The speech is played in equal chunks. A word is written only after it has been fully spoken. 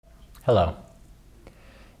Hello.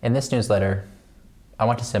 In this newsletter, I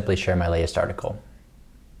want to simply share my latest article.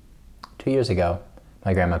 2 years ago,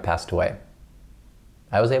 my grandma passed away.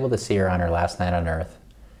 I was able to see her on her last night on Earth,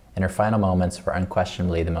 and her final moments were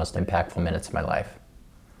unquestionably the most impactful minutes of my life.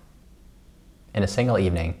 In a single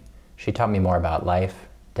evening, she taught me more about life,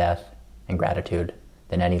 death, and gratitude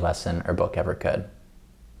than any lesson or book ever could.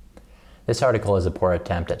 This article is a poor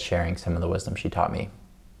attempt at sharing some of the wisdom she taught me.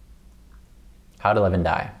 How to Live and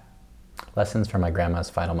Die. Lessons from my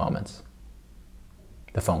grandma's final moments.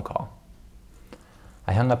 The phone call.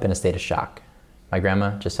 I hung up in a state of shock. My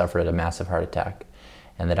grandma just suffered a massive heart attack,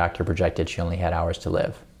 and the doctor projected she only had hours to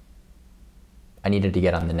live. I needed to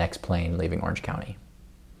get on the next plane leaving Orange County.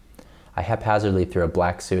 I haphazardly threw a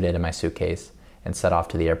black suit into my suitcase and set off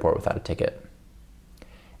to the airport without a ticket.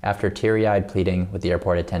 After teary-eyed pleading with the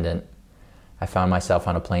airport attendant, I found myself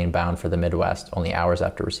on a plane bound for the Midwest only hours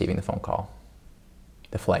after receiving the phone call.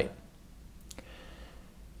 The flight.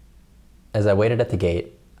 As I waited at the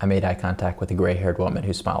gate, I made eye contact with a gray-haired woman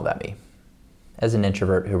who smiled at me. As an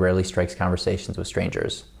introvert who rarely strikes conversations with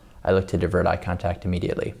strangers, I looked to divert eye contact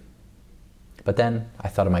immediately. But then I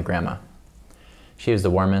thought of my grandma. She was the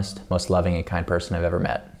warmest, most loving and kind person I've ever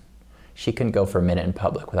met. She couldn't go for a minute in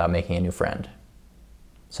public without making a new friend.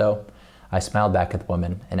 So I smiled back at the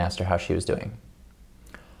woman and asked her how she was doing.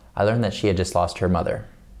 I learned that she had just lost her mother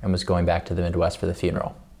and was going back to the Midwest for the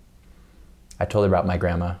funeral. I told her about my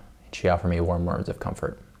grandma, and she offered me warm words of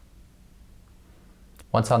comfort.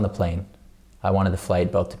 Once on the plane, I wanted the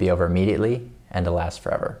flight both to be over immediately and to last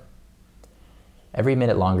forever. Every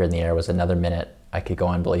minute longer in the air was another minute I could go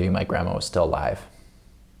on believing my grandma was still alive.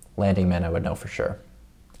 Landing meant I would know for sure.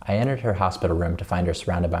 I entered her hospital room to find her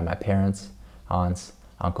surrounded by my parents, aunts,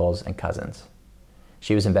 uncles, and cousins.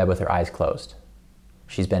 She was in bed with her eyes closed.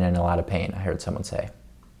 She's been in a lot of pain, I heard someone say.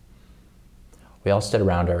 We all stood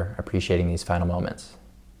around her, appreciating these final moments.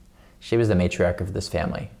 She was the matriarch of this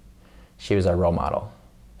family. She was our role model.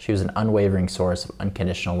 She was an unwavering source of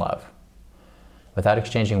unconditional love. Without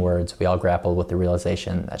exchanging words, we all grappled with the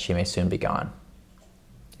realization that she may soon be gone.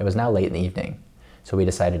 It was now late in the evening, so we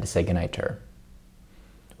decided to say goodnight to her.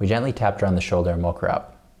 We gently tapped her on the shoulder and woke her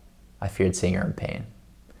up. I feared seeing her in pain.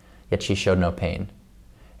 Yet she showed no pain.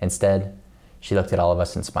 Instead, she looked at all of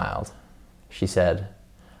us and smiled. She said,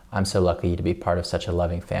 "I'm so lucky to be part of such a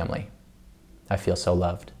loving family. I feel so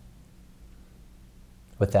loved."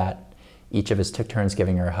 With that, each of us took turns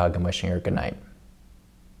giving her a hug and wishing her good night.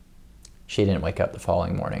 She didn't wake up the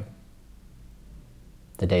following morning.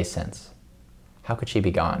 The day since. How could she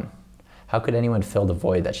be gone? How could anyone fill the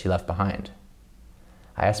void that she left behind?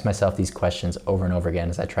 I asked myself these questions over and over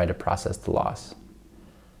again as I tried to process the loss.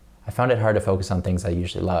 I found it hard to focus on things I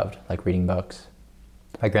usually loved, like reading books.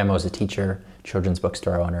 My grandma was a teacher, children's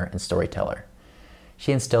bookstore owner, and storyteller.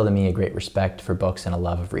 She instilled in me a great respect for books and a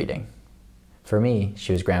love of reading. For me,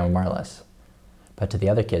 she was Grandma Marlis, but to the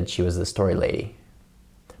other kids, she was the story lady.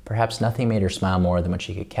 Perhaps nothing made her smile more than when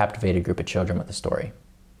she could captivate a group of children with a story.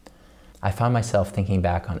 I found myself thinking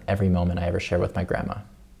back on every moment I ever shared with my grandma,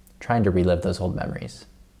 trying to relive those old memories.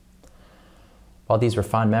 While these were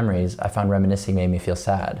fond memories, I found reminiscing made me feel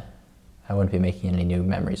sad. I wouldn't be making any new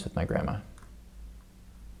memories with my grandma.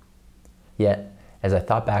 Yet, as I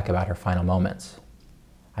thought back about her final moments,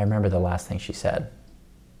 I remember the last thing she said.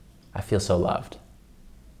 "I feel so loved."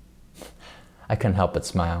 I couldn't help but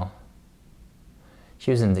smile.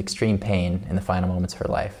 She was in extreme pain in the final moments of her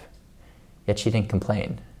life, yet she didn't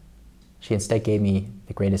complain. She instead gave me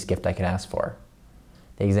the greatest gift I could ask for,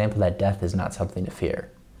 the example that death is not something to fear,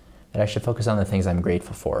 that I should focus on the things I'm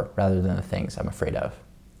grateful for rather than the things I'm afraid of.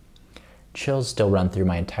 Chills still run through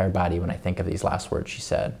my entire body when I think of these last words she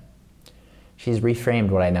said. She's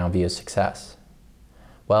reframed what I now view as success.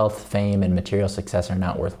 Wealth, fame, and material success are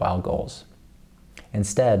not worthwhile goals.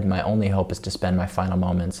 Instead, my only hope is to spend my final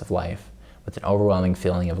moments of life with an overwhelming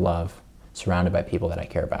feeling of love, surrounded by people that I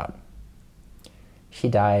care about. She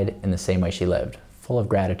died in the same way she lived, full of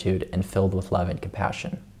gratitude and filled with love and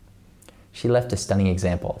compassion. She left a stunning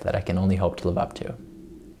example that I can only hope to live up to.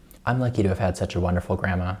 I'm lucky to have had such a wonderful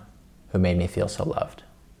grandma who made me feel so loved.